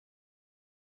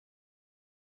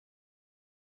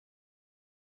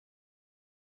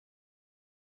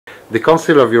The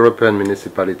Council of European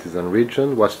Municipalities and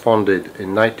Regions was founded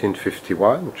in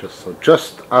 1951,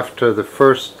 just after the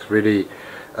first really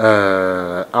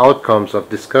outcomes of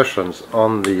discussions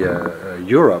on the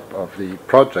the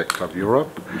project of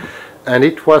Europe, and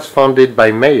it was founded by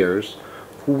mayors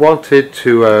who wanted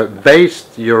to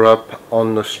base Europe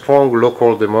on a strong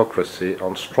local democracy,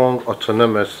 on strong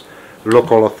autonomous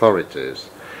local authorities,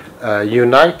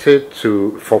 united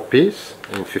for peace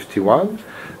in 51,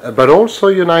 but also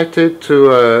united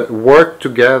to work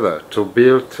together to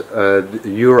build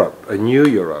Europe, a new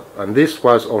Europe. And this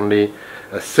was only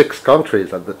 6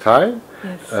 countries at the time,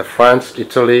 yes. France,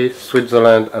 Italy,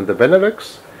 Switzerland and the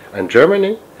Benelux, and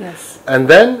Germany. Yes. And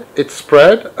then it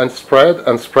spread and spread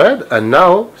and spread, and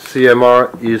now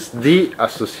CEMR is the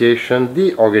association,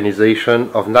 the organization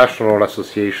of national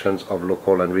associations of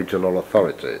local and regional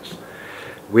authorities.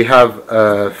 We have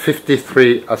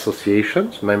 53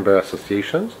 associations, member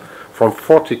associations, from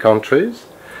 40 countries,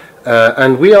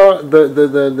 and we are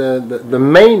the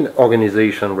main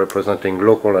organization representing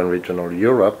local and regional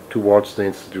Europe towards the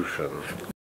institution.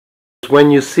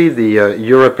 When you see the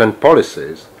European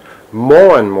policies,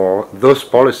 more and more those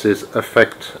policies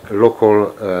affect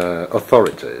local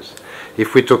authorities.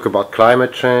 If we talk about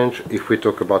climate change, if we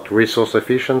talk about resource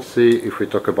efficiency, if we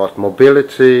talk about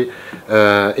mobility,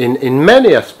 in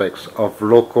many aspects of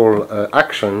local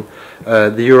action,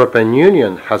 the European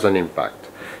Union has an impact.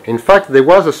 In fact, there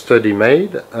was a study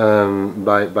made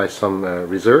by some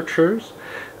researchers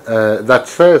that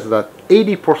says that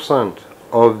 80%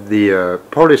 of the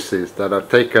policies that are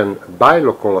taken by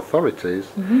local authorities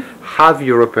have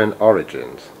European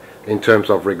origins in terms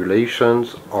of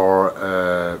regulations or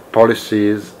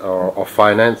policies or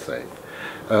financing.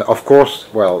 Of course,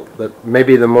 well,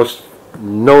 maybe the most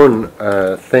known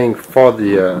thing for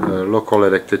the local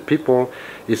elected people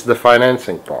is the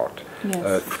financing part.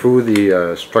 Yes. Through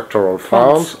the structural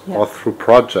funds, yes. Or through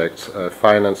projects,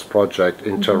 finance project,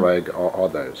 Interreg or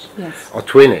others. Yes. Or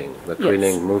twinning. The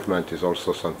twinning yes. movement is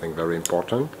also something very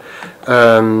important.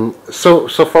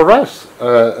 So for us,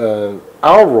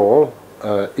 our role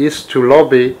is to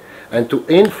lobby and to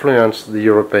influence the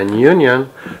European Union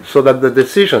so that the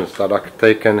decisions that are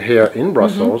taken here in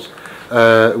Brussels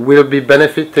will be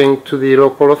benefiting to the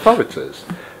local authorities.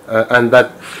 And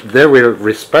that they will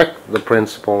respect the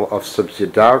principle of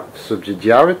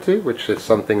subsidiarity, which is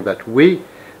something that we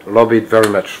lobbied very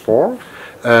much for,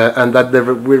 and that they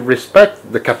will respect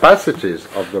the capacities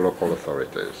of the local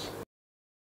authorities.